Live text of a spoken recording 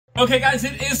Okay guys,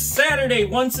 it is Saturday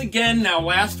once again. Now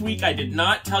last week I did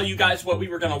not tell you guys what we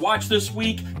were going to watch this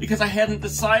week because I hadn't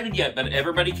decided yet, but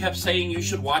everybody kept saying you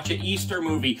should watch an Easter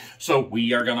movie. So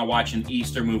we are going to watch an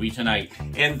Easter movie tonight.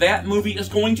 And that movie is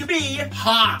going to be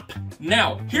Hop.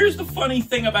 Now, here's the funny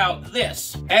thing about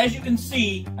this. As you can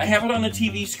see, I have it on the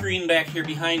TV screen back here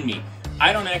behind me.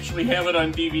 I don't actually have it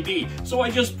on DVD, so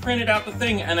I just printed out the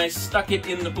thing and I stuck it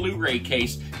in the Blu-ray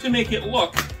case to make it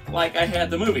look like I had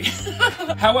the movie.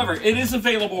 However, it is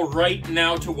available right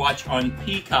now to watch on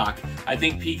Peacock. I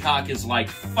think Peacock is like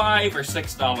 $5 or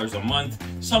 $6 a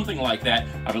month, something like that.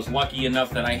 I was lucky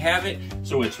enough that I have it,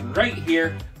 so it's right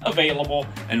here, available,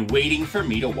 and waiting for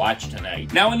me to watch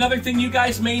tonight. Now, another thing you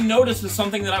guys may notice is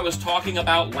something that I was talking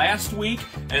about last week,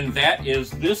 and that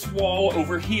is this wall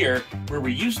over here, where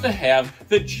we used to have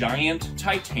the giant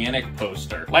Titanic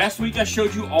poster. Last week I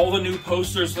showed you all the new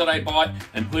posters that I bought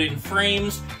and put in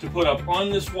frames to put up on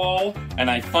this wall,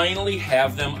 and I finally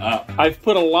have them up. I've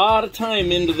put a lot of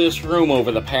time into this room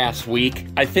over the past week.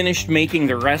 I finished making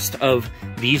the rest of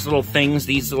these little things,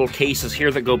 these little cases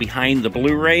here that go behind the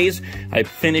Blu-rays. I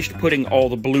finished putting all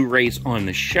the Blu-rays on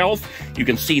the shelf. You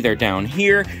can see they're down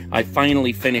here. I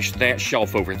finally finished that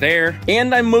shelf over there.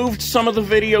 And I moved some of the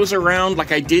videos around,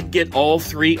 like I did get all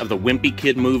 3 of the Wimpy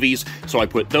Kid movies, so I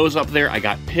put those up there. I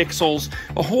got Pixels,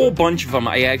 a whole bunch of them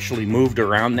I actually moved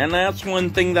around, and that's one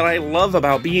thing that I love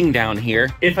about being down here.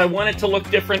 If I want it to look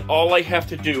different, all I have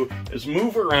to do is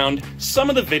move around some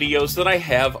of the videos that I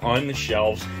have on the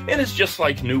shelves, and it's just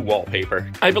like new wallpaper.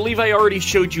 I believe I already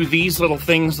showed you these little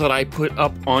things that I put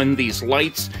up on these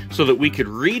lights so that we could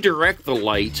redirect the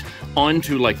light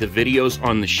onto like the videos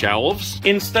on the shelves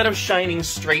instead of shining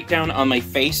straight down on my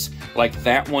face like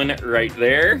that one right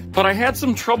there. But I had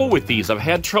some trouble with these. I've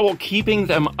had trouble keeping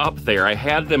them up there. I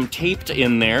had them taped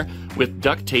in there with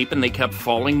duct tape and they kept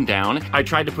falling down. I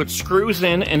tried to put screws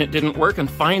in and it didn't work,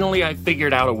 and finally I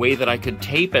figured out a way that I could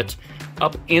tape it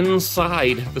up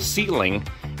inside the ceiling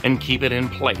and keep it in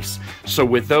place. So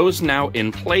with those now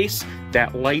in place,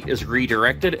 that light is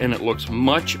redirected and it looks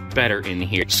much better in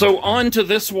here. So on to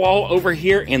this wall over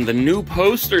here and the new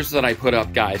posters that I put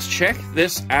up, guys. Check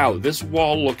this out. This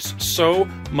wall looks so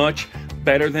much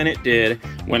better than it did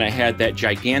when I had that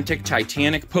gigantic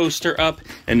Titanic poster up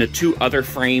and the 2 other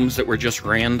frames that were just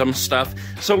random stuff.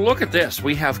 So look at this.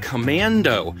 We have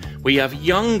Commando, we have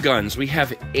Young Guns, we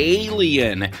have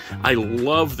Alien. I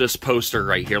love this poster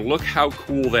right here. Look how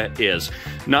cool that is.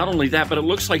 Not only that, but it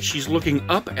looks like she's looking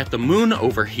up at the moon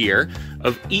over here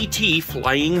of E.T.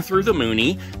 flying through the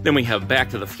Moony. Then we have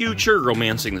Back to the Future,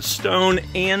 Romancing the Stone,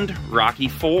 and Rocky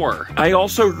IV. I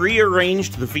also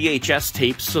rearranged the VHS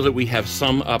tapes so that we have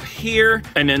some up here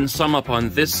and then some up on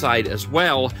this side as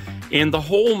well. In the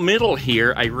whole middle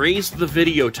here, I raised the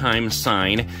video time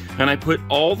sign, and I put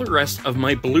all the rest of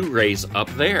my Blu-rays up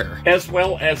there, as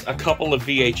well as a couple of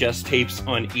VHS tapes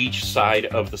on each side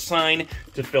of the sign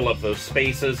to fill up those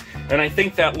spaces, and I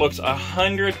think that looks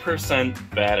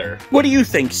 100% better. What do you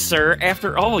think, sir?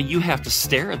 After all, you have to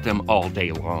stare at them all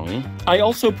day long. I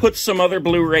also put some other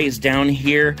Blu-rays down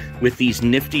here with these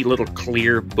nifty little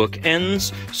clear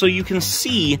bookends, so you can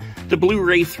see the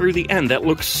Blu-ray through the end. That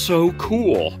looks so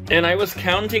cool. And I was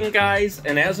counting, guys,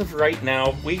 and as of right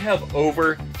now, we have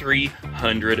over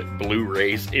 300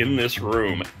 Blu-rays in this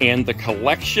room, and the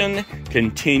collection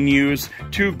continues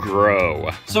to grow.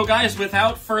 So guys,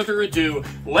 without further ado,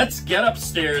 let's get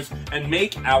upstairs and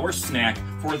make our snack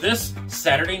for this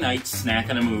Saturday night snack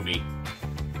and a movie.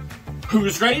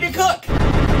 Who's ready to cook?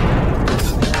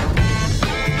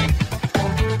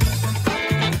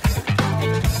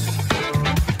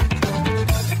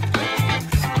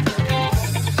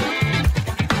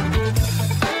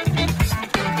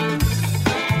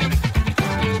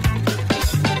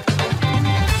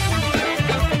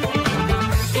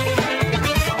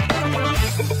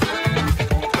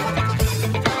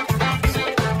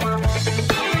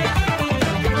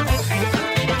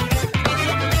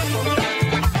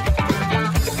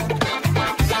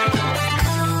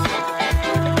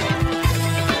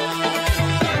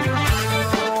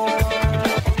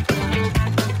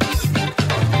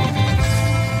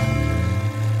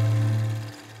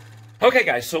 Okay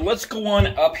guys, so let's go on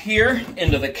up here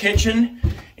into the kitchen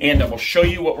and I will show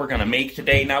you what we're going to make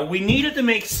today. Now, we needed to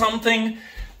make something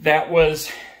that was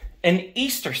an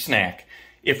Easter snack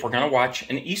if we're going to watch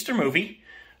an Easter movie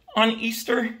on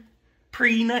Easter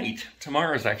pre-night.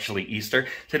 Tomorrow's actually Easter.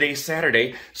 Today's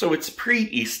Saturday, so it's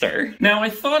pre-Easter. Now, I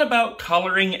thought about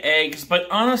coloring eggs, but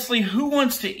honestly, who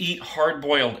wants to eat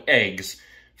hard-boiled eggs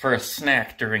for a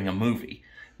snack during a movie?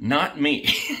 Not me.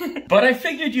 But I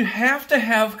figured you have to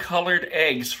have colored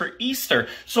eggs for Easter.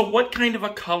 So what kind of a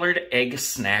colored egg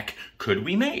snack could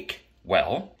we make?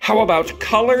 Well, how about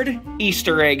colored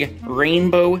Easter egg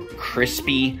rainbow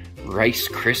crispy Rice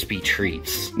Krispie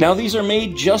treats? Now these are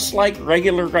made just like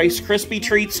regular Rice Krispie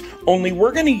treats, only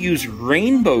we're gonna use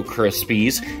Rainbow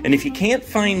Krispies, and if you can't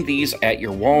find these at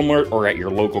your Walmart or at your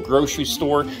local grocery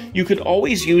store, you could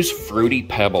always use Fruity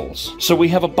Pebbles. So we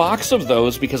have a box of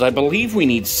those because I believe we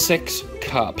need 6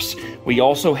 cups. We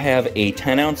also have a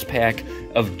 10-ounce pack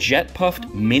of Jet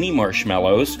Puffed mini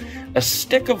marshmallows, a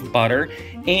stick of butter,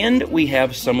 and we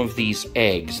have some of these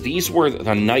eggs. These were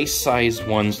the nice sized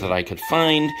ones that I could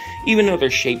find, even though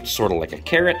they're shaped sort of like a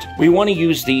carrot. We want to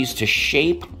use these to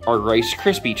shape our Rice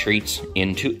Krispie treats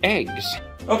into eggs.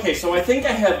 Okay, so I think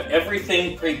I have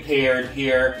everything prepared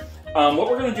here.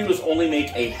 What we're going to do is only make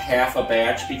a half a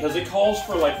batch because it calls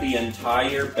for like the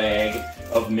entire bag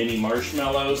of mini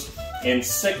marshmallows and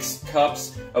 6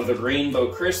 cups of the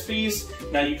Rainbow Krispies.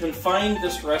 Now you can find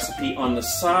this recipe on the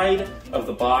side of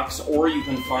the box, or you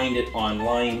can find it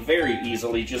online very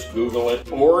easily. Just Google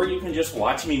it, or you can just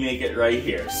watch me make it right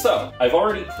here. So I've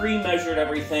already pre-measured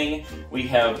everything. We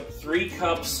have 3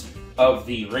 cups of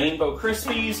the Rainbow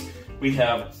Krispies. We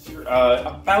have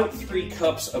about 3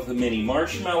 cups of the mini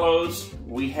marshmallows.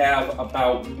 We have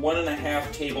about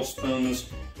 1.5 tablespoons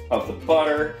of the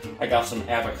butter. I got some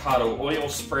avocado oil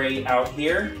spray out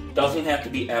here. Doesn't have to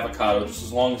be avocado, just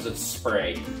as long as it's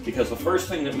spray, because the first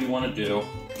thing that we want to do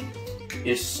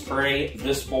is spray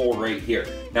this bowl right here.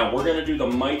 Now we're going to do the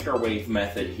microwave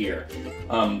method here.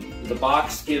 The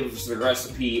box gives the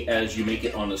recipe as you make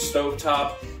it on the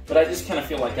stovetop, but I just kind of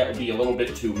feel like that would be a little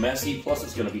bit too messy. Plus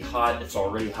it's going to be hot. It's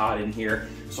already hot in here.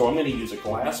 So I'm going to use a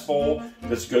glass bowl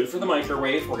that's good for the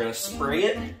microwave. We're going to spray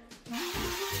it.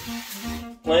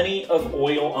 Plenty of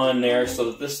oil on there so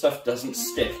that this stuff doesn't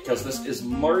stick, because this is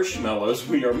marshmallows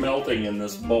we are melting in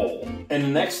this bowl. And the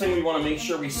next thing we want to make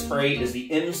sure we spray is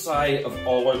the inside of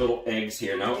all our little eggs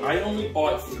here. Now, I only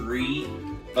bought 3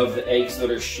 of the eggs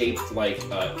that are shaped like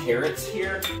carrots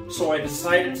here, so I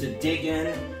decided to dig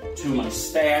in to my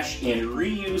stash and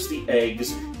reuse the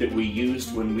eggs that we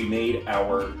used when we made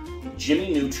our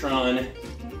Jimmy Neutron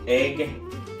egg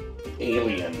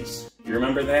aliens. You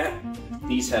remember that?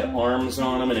 These had arms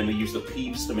on them, and then we used the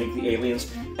peeps to make the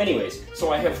aliens. Anyways,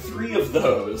 so I have 3 of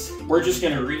those. We're just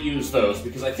going to reuse those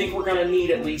because I think we're going to need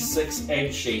at least 6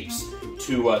 egg shapes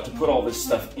to put all this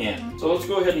stuff in. So let's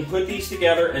go ahead and put these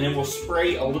together, and then we'll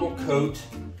spray a little coat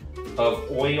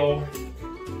of oil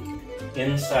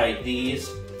inside these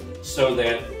so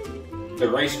that the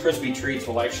Rice Krispie treats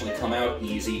will actually come out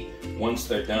easy once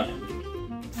they're done.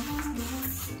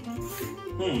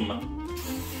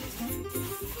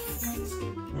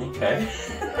 Okay.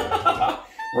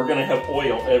 We're gonna have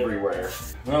oil everywhere.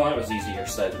 Well, that was easier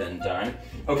said than done.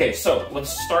 Okay, so let's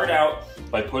start out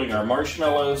by putting our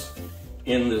marshmallows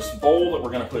in this bowl that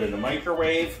we're gonna put in the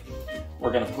microwave.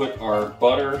 We're gonna put our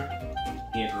butter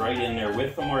right in there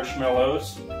with the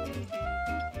marshmallows.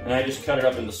 And I just cut it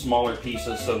up into smaller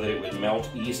pieces so that it would melt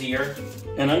easier.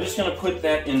 And I'm just gonna put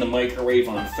that in the microwave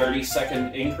on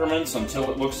 30-second increments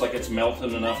until it looks like it's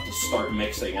melted enough to start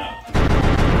mixing up.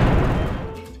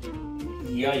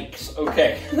 Yikes.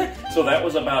 Okay, so that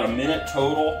was about a minute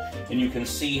total, and you can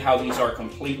see how these are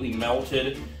completely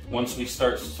melted once we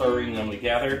start stirring them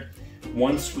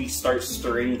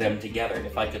together.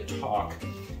 If I could talk.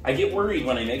 I get worried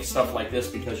when I make stuff like this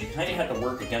because you kind of have to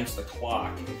work against the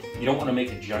clock. You don't want to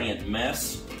make a giant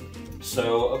mess.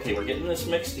 So, okay, we're getting this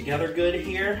mixed together good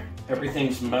here.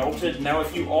 Everything's melted. Now,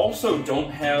 if you also don't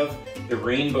have the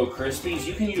Rainbow Krispies,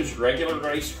 you can use regular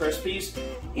Rice Krispies.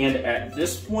 And at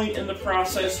this point in the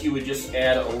process, you would just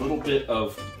add a little bit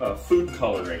of food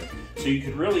coloring. So you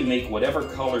could really make whatever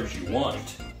colors you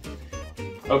want.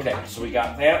 Okay, so we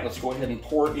got that. Let's go ahead and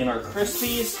pour in our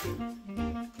Krispies.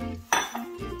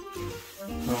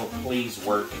 Oh, please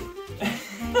work.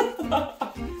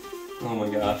 Oh my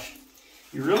gosh.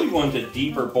 You really wanted a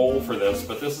deeper bowl for this,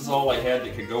 but this is all I had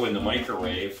that could go in the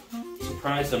microwave.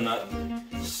 Surprised I'm not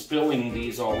spilling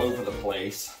these all over the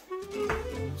place.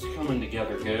 It's coming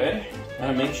together good.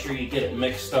 Gotta make sure you get it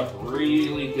mixed up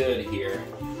really good here.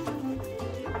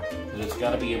 Because it's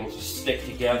gotta be able to stick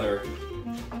together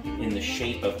in the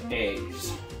shape of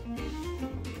eggs.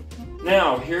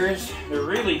 Now, here's the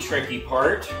really tricky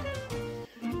part.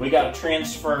 We gotta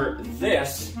transfer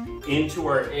this into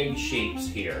our egg shapes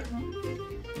here.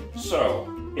 So,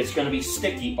 it's going to be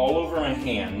sticky all over my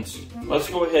hands. Let's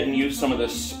go ahead and use some of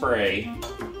this spray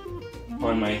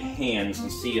on my hands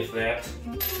and see if that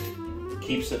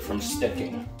keeps it from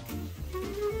sticking.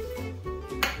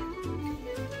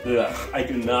 Ugh, I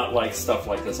do not like stuff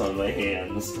like this on my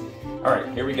hands. All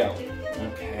right, here we go.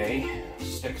 Okay,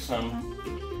 stick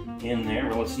some in there.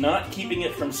 Well, it's not keeping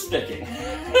it from sticking.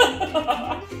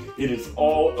 It is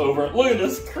all over. Look at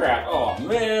this crap. Oh,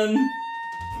 man.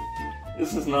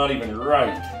 This is not even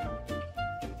right.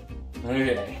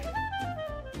 Okay.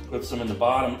 Put some in the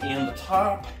bottom and the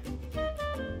top.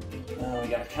 We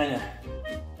gotta kind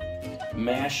of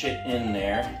mash it in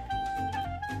there.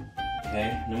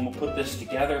 Okay, and then we'll put this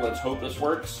together. Let's hope this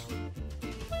works.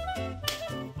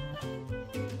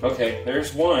 Okay,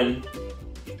 there's one.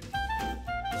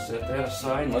 Set that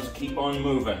aside and let's keep on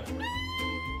moving.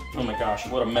 Oh my gosh,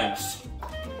 what a mess.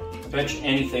 I bet you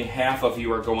anything half of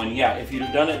you are going, yeah, if you'd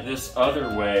have done it this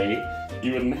other way,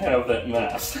 you wouldn't have that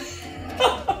mess.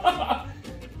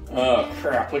 Oh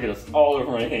crap, look at this all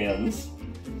over my hands.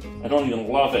 I don't even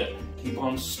love it. Keep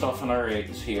on stuffing our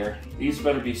eggs here. These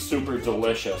better be super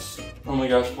delicious. Oh my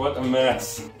gosh, what a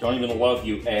mess. Don't even love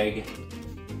you, egg.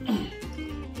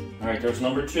 All right, there's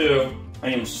number 2. I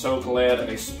am so glad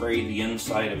I sprayed the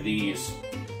inside of these.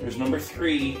 There's number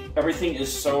 3. Everything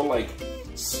is so like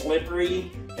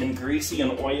slippery and greasy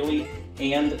and oily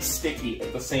and sticky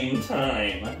at the same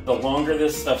time. The longer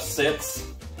this stuff sits,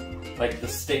 like the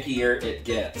stickier it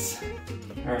gets.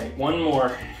 All right, one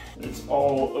more. It's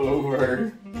all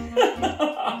over.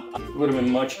 It would have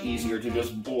been much easier to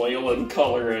just boil and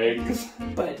color eggs.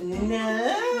 But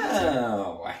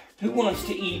no! Who wants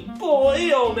to eat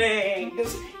boiled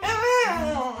eggs?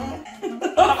 Ah!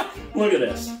 Look at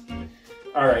this.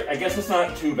 Alright, I guess it's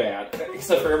not too bad.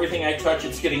 Except for everything I touch,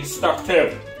 it's getting stuck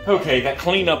too. Okay, that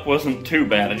cleanup wasn't too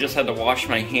bad. I just had to wash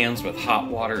my hands with hot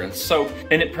water and soap,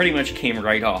 and it pretty much came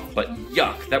right off. But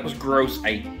yuck, that was gross.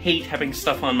 I hate having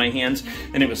stuff on my hands,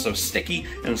 and it was so sticky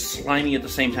and slimy at the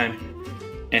same time.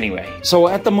 Anyway, so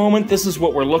at the moment, this is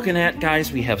what we're looking at,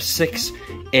 guys. We have 6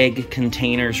 egg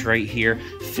containers right here,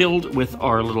 filled with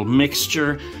our little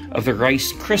mixture of the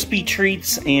Rice Krispie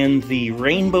treats and the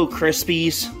Rainbow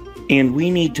Krispies. And we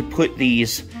need to put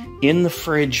these in the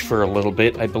fridge for a little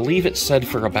bit. I believe it said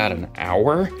for about an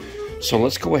hour. So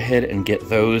let's go ahead and get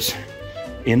those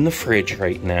in the fridge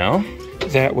right now.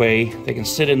 That way they can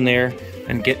sit in there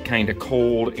and get kind of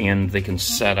cold and they can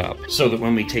set up. So that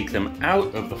when we take them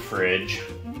out of the fridge,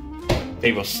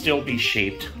 they will still be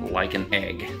shaped like an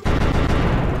egg.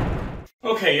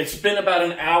 Okay, it's been about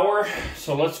an hour.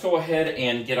 So let's go ahead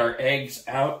and get our eggs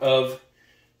out of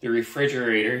the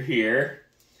refrigerator here.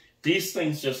 These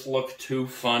things just look too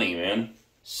funny, man.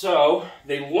 So,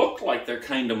 they look like they're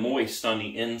kind of moist on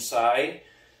the inside.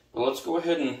 But let's go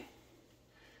ahead and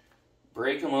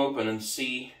break them open and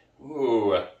see.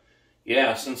 Ooh,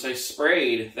 yeah, since I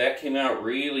sprayed, that came out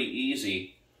really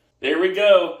easy. There we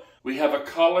go. We have a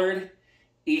colored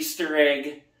Easter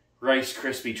egg Rice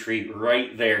Krispie treat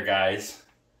right there, guys.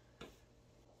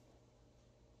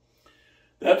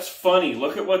 That's funny.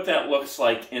 Look at what that looks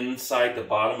like inside the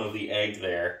bottom of the egg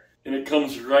there. And it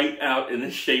comes right out in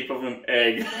the shape of an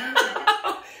egg.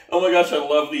 Oh my gosh, I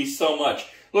love these so much.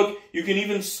 Look, you can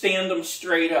even stand them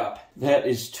straight up. That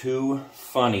is too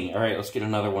funny. All right, let's get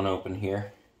another one open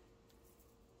here.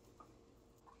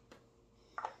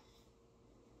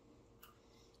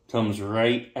 Comes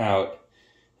right out,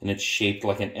 and it's shaped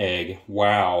like an egg.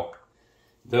 Wow.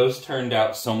 Those turned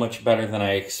out so much better than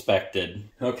I expected.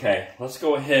 Okay, let's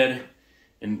go ahead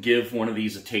and give one of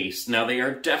these a taste. Now, they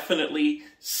are definitely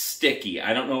sticky.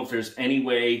 I don't know if there's any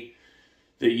way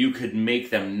that you could make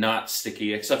them not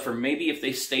sticky, except for maybe if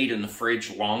they stayed in the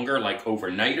fridge longer, like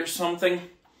overnight or something,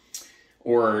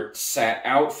 or sat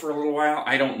out for a little while.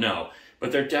 I don't know,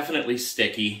 but they're definitely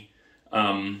sticky.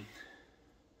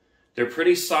 They're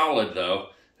pretty solid, though.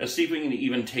 Let's see if we can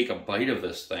even take a bite of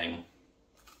this thing.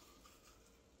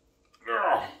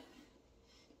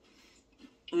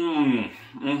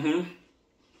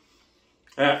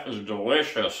 That is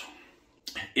delicious.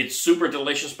 It's super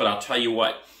delicious, but I'll tell you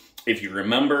what. If you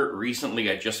remember,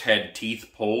 recently I just had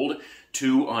teeth pulled.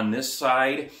 2 on this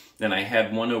side. Then I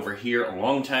had one over here a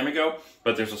long time ago.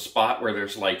 But there's a spot where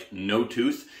there's like no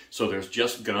tooth. So there's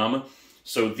just gum.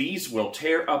 So these will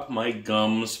tear up my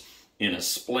gums in a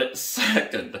split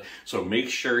second. So make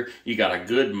sure you got a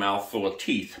good mouthful of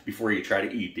teeth before you try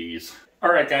to eat these.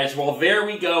 Alright guys, well there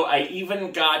we go. I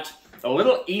even got a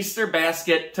little Easter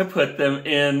basket to put them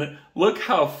in. Look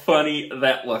how funny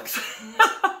that looks.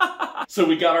 So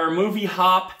we got our movie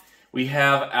hop. We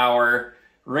have our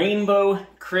Rainbow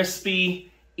Krispie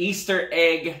Easter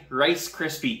egg Rice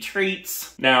Krispie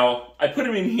treats. Now, I put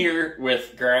them in here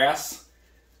with grass.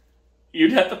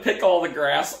 You'd have to pick all the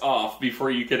grass off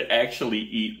before you could actually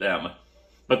eat them.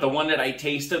 but the one that I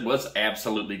tasted was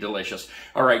absolutely delicious.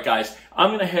 All right, guys,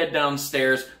 I'm going to head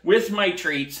downstairs with my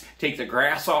treats, take the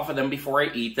grass off of them before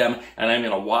I eat them, and I'm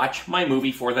going to watch my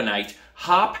movie for the night.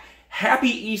 Hop. Happy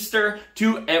Easter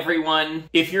to everyone.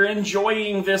 If you're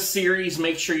enjoying this series,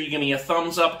 make sure you give me a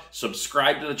thumbs up,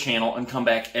 subscribe to the channel, and come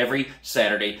back every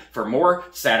Saturday for more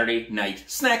Saturday Night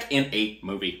Snack in a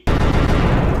Movie.